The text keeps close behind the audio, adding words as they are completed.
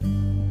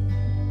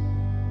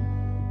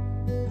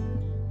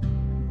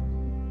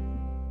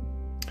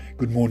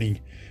Good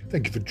morning.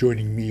 Thank you for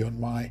joining me on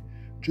my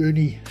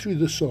journey through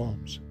the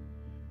Psalms.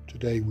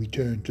 Today we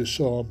turn to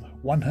Psalm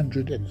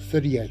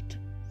 138,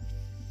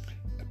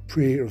 a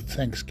prayer of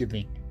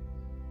thanksgiving.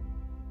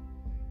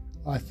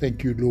 I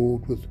thank you,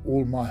 Lord, with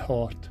all my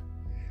heart.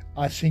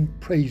 I sing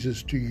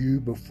praises to you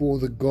before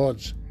the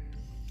gods.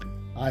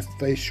 I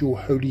face your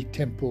holy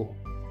temple,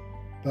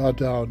 bow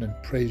down and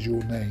praise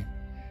your name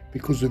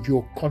because of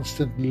your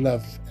constant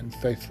love and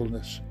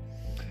faithfulness,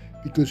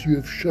 because you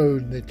have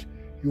shown that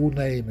your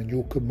name and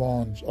your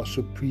commands are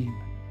supreme.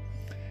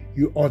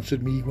 You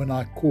answered me when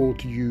I called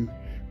to you.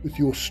 With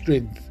your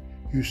strength,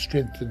 you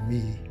strengthened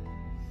me.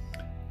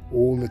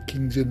 All the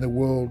kings in the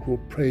world will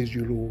praise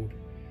you, Lord,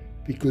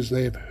 because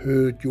they have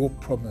heard your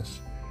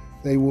promise.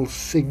 They will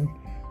sing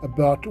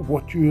about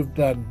what you have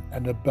done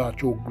and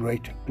about your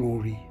great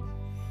glory.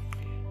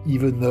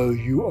 Even though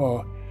you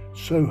are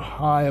so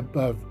high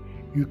above,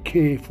 you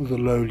care for the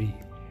lowly,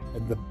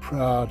 and the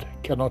proud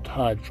cannot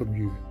hide from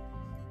you.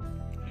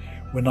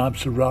 When I'm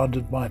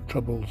surrounded by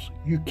troubles,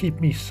 you keep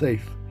me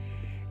safe.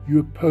 You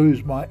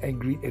oppose my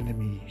angry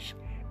enemies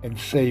and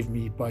save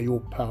me by your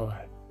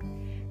power.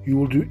 You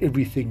will do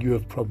everything you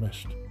have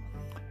promised.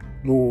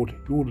 Lord,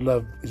 your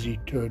love is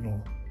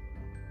eternal.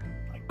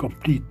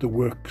 Complete the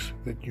works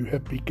that you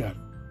have begun.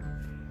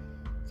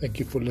 Thank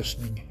you for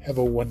listening. Have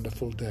a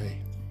wonderful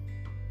day.